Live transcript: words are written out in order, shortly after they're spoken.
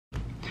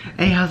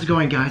Hey, how's it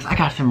going, guys? I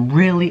got some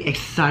really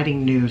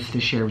exciting news to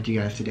share with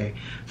you guys today.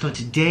 So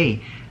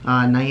today,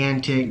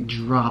 Niantic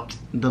dropped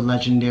the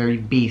legendary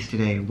beast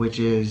today, which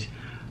is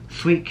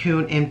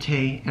Suicune,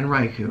 Entei, and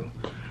Raikou.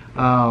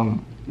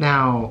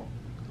 Now,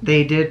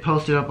 they did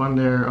post it up on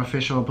their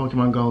official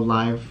Pokemon Go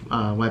Live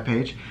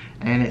webpage,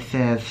 and it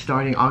says,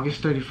 starting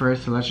August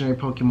 31st, the legendary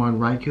Pokemon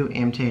Raikou,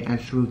 Entei, and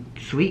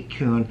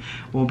Suicune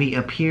will be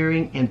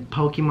appearing in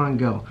Pokemon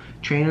Go.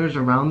 Trainers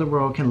around the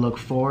world can look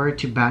forward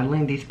to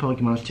battling these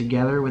Pokemon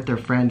together with their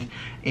friends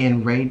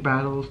in raid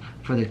battles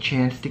for the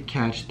chance to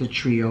catch the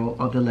trio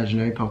of the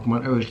legendary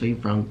Pokemon originally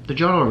from the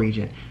Johto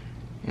region.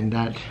 And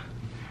that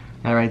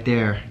right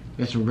there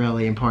is some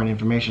really important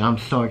information. I'm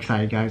so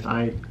excited, guys.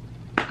 I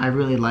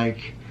really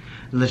like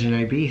the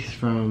legendary beast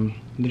from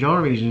the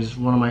Johto region. It's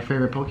one of my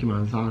favorite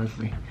Pokemons,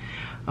 honestly.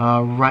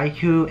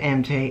 Raikou,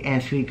 Entei,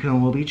 and Suicune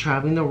will be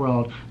traveling the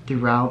world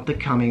throughout the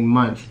coming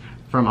months,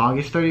 from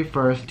August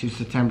 31st to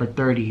September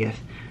 30th.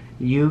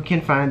 You can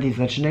find these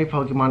legendary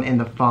Pokemon in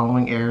the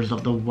following areas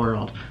of the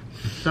world.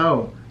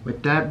 So,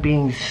 with that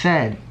being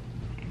said,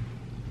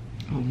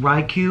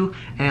 Raikou,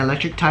 an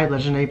electric-type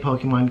legendary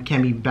Pokemon,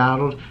 can be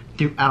battled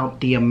throughout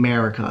the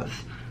Americas.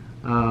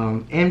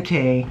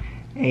 Entei,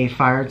 a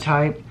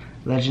fire-type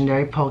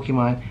legendary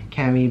Pokemon,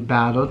 can be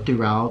battled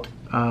throughout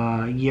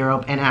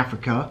Europe and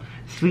Africa.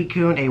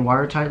 Suicune, a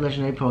water-type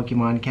legendary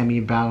Pokemon, can be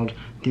battled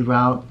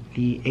throughout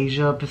the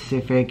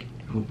Asia-Pacific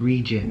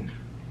region.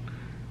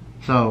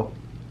 So,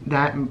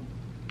 that,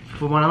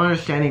 from what I'm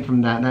understanding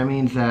from that, that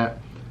means that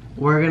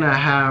we're gonna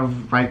have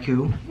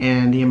Raikou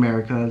in the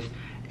Americas,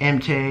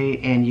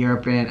 Entei in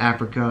Europe and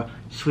Africa,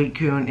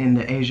 Suicune in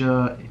the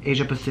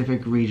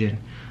Asia-Pacific region.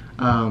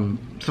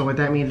 So what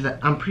that means is that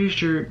I'm pretty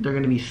sure they're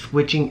gonna be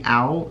switching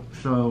out.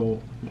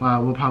 So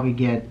we'll probably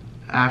get,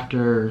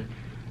 after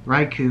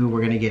Raikou,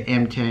 we're gonna get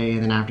Entei,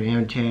 and then after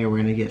Entei, we're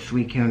gonna get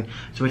Suicune.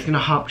 So it's gonna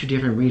hop to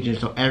different regions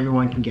so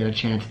everyone can get a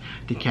chance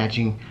to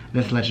catching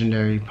this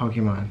legendary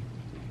Pokemon.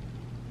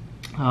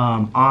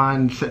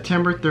 On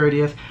September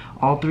 30th,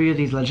 all three of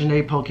these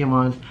legendary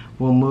Pokemons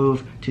will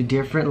move to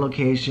different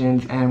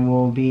locations and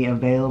will be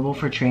available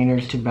for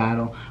trainers to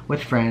battle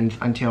with friends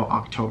until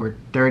October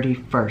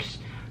 31st.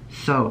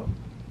 So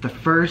the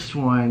first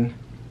one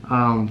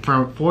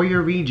for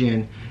your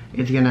region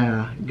is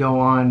gonna go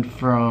on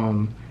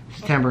from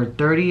September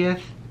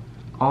 30th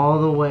all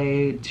the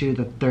way to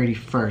the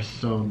 31st.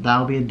 So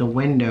that'll be the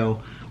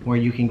window where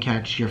you can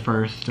catch your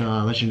first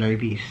legendary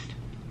beast.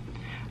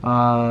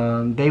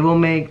 They will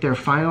make their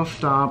final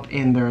stop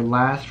in their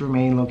last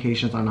remaining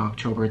locations on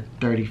October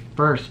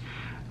 31st.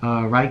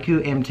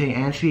 Raikou, Entei,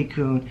 and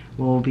Suicune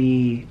will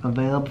be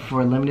available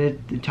for a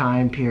limited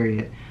time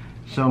period.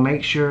 So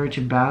make sure to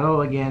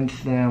battle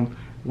against them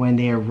when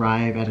they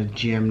arrive at a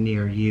gym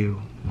near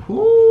you.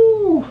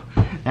 Woo!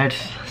 That's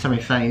some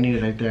exciting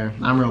news right there.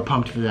 I'm real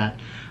pumped for that.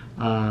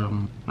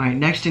 Alright,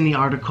 next in the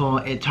article,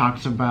 it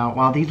talks about,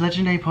 while these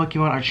legendary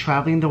Pokemon are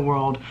traveling the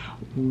world,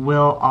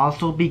 will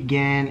also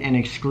begin an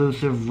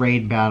exclusive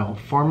raid battle.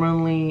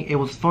 It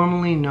was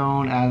formerly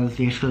known as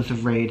the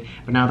exclusive raid,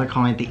 but now they're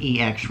calling it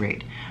the EX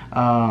raid.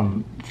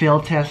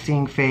 Field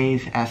testing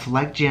phase at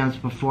select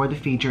gyms before the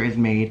feature is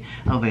made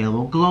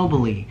available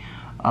globally.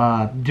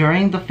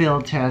 During the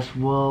field test,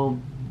 we'll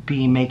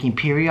be making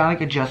periodic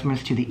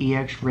adjustments to the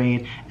EX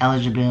raid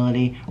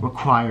eligibility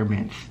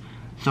requirements.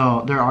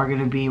 So there are going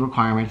to be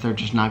requirements, they're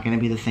just not going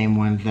to be the same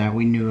ones that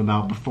we knew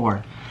about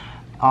before.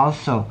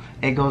 Also,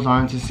 it goes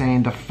on to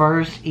saying the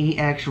first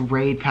EX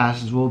raid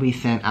passes will be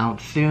sent out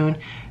soon,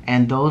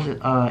 and those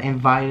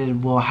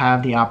invited will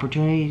have the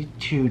opportunity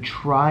to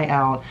try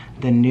out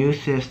the new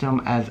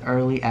system as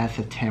early as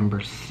September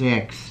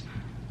 6th.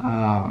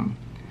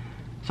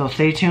 So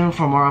stay tuned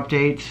for more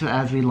updates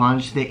as we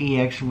launch the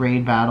EX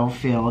raid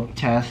battlefield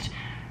test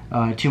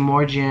to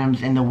more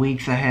gyms in the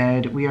weeks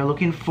ahead. We are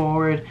looking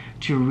forward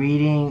to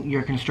reading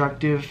your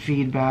constructive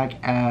feedback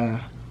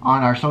on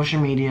our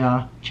social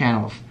media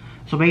channels.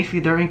 So basically,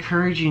 they're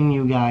encouraging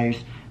you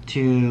guys to,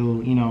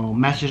 you know,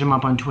 message them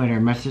up on Twitter,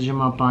 message them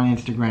up on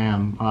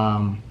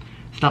Instagram,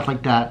 stuff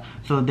like that,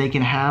 so they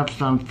can have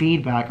some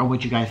feedback on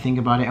what you guys think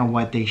about it and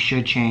what they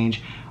should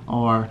change,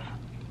 or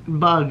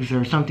bugs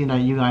or something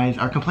that you guys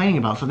are complaining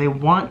about. So they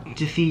want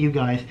to see you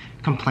guys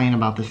complain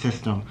about the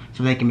system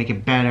so they can make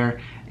it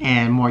better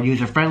and more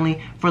user-friendly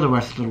for the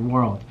rest of the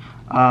world.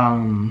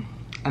 And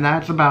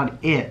that's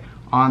about it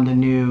on the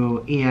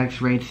new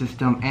EX raid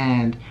system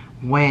and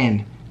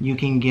when you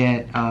can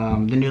get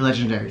the new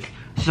legendaries.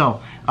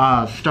 So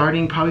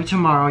starting probably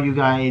tomorrow, you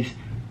guys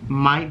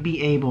might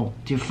be able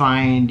to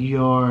find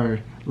your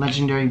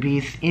legendary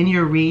beasts in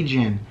your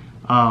region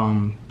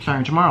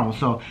starting tomorrow.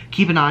 So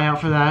keep an eye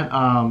out for that.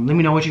 Let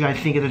me know what you guys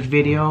think of this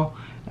video.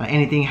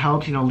 Anything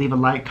helps, you know, leave a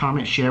like,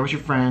 comment, share with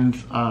your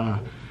friends.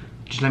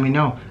 Just let me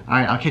know.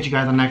 Alright, I'll catch you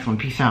guys on the next one.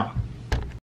 Peace out.